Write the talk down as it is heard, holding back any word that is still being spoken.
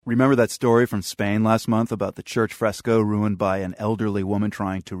Remember that story from Spain last month about the church fresco ruined by an elderly woman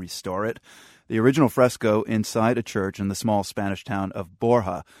trying to restore it? The original fresco inside a church in the small Spanish town of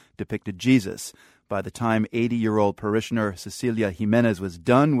Borja depicted Jesus. By the time 80-year-old parishioner Cecilia Jimenez was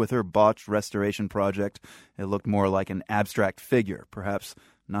done with her botched restoration project, it looked more like an abstract figure, perhaps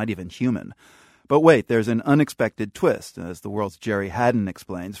not even human. But wait, there's an unexpected twist, as the world's Jerry Haddon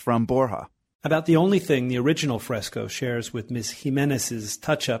explains from Borja. About the only thing the original fresco shares with Ms. Jimenez's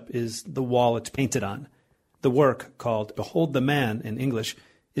touch-up is the wall it's painted on. The work, called Behold the Man in English,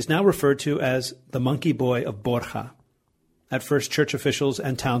 is now referred to as the Monkey Boy of Borja. At first, church officials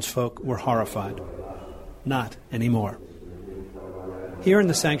and townsfolk were horrified. Not anymore. Here in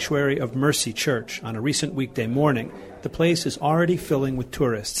the sanctuary of Mercy Church, on a recent weekday morning, the place is already filling with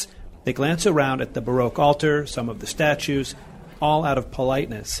tourists. They glance around at the Baroque altar, some of the statues, all out of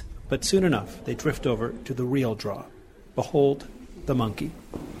politeness. But soon enough, they drift over to the real draw. Behold the monkey.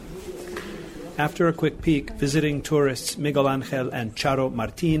 After a quick peek, visiting tourists Miguel Angel and Charo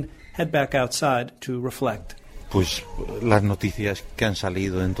Martín head back outside to reflect. Pues las noticias que han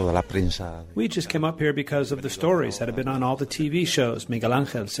salido en toda la prensa. We just came up here because of the stories that have been on all the TV shows, Miguel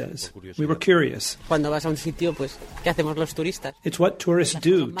Angel says. We were curious. Cuando vas a un sitio, pues, ¿qué hacemos los turistas? It's what tourists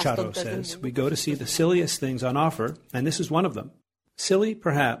do, Charo says. We go to see the silliest things on offer, and this is one of them. Silly,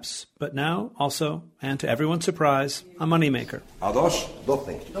 perhaps, but now, also, and to everyone's surprise, a moneymaker.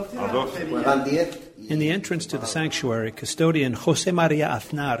 In the entrance to the sanctuary, custodian José María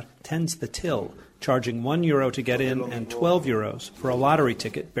Aznar tends the till, charging €1 to get in and €12 for a lottery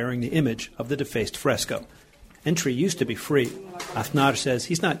ticket bearing the image of the defaced fresco. Entry used to be free. Aznar says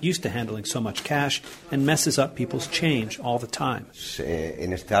he's not used to handling so much cash and messes up people's change all the time.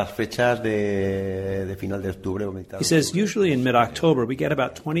 He says usually in mid-October we get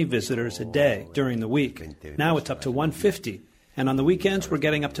about 20 visitors a day during the week. Now it's up to 150. And on the weekends we're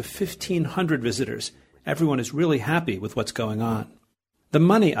getting up to 1,500 visitors. Everyone is really happy with what's going on. The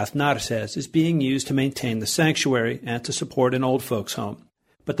money, Aznar says, is being used to maintain the sanctuary and to support an old folks' home.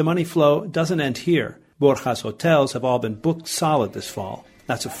 But the money flow doesn't end here. Borja's hotels have all been booked solid this fall.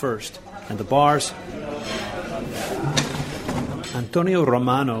 That's a first. And the bars? Antonio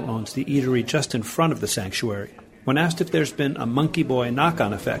Romano owns the eatery just in front of the sanctuary. When asked if there's been a monkey boy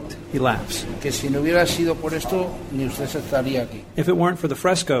knock-on effect, he laughs. If it weren't for the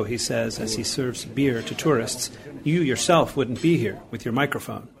fresco, he says, as he serves beer to tourists, you yourself wouldn't be here with your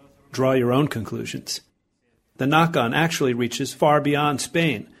microphone. Draw your own conclusions. The knock-on actually reaches far beyond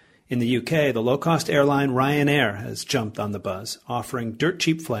Spain. In the UK, the low-cost airline Ryanair has jumped on the buzz, offering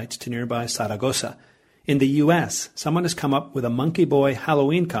dirt-cheap flights to nearby Zaragoza. In the U.S., someone has come up with a monkey boy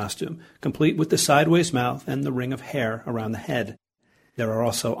Halloween costume, complete with the sideways mouth and the ring of hair around the head. There are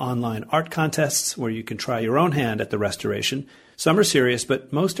also online art contests where you can try your own hand at the restoration. Some are serious,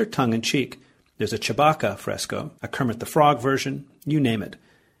 but most are tongue-in-cheek. There's a Chewbacca fresco, a Kermit the Frog version, you name it.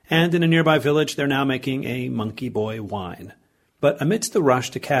 And in a nearby village, they're now making a monkey boy wine. But amidst the rush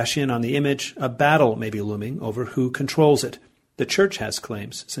to cash in on the image, a battle may be looming over who controls it. The church has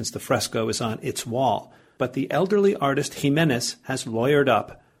claims, since the fresco is on its wall, but the elderly artist Jimenez has lawyered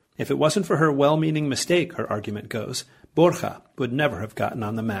up. If it wasn't for her well-meaning mistake, her argument goes, Borja would never have gotten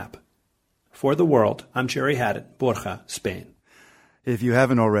on the map. For the World, I'm Jerry Haddon, Borja, Spain. If you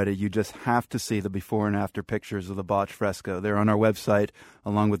haven't already, you just have to see the before and after pictures of the botched fresco. They're on our website,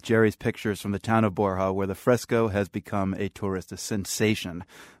 along with Jerry's pictures from the town of Borja, where the fresco has become a tourist sensation.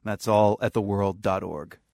 That's all at theworld.org.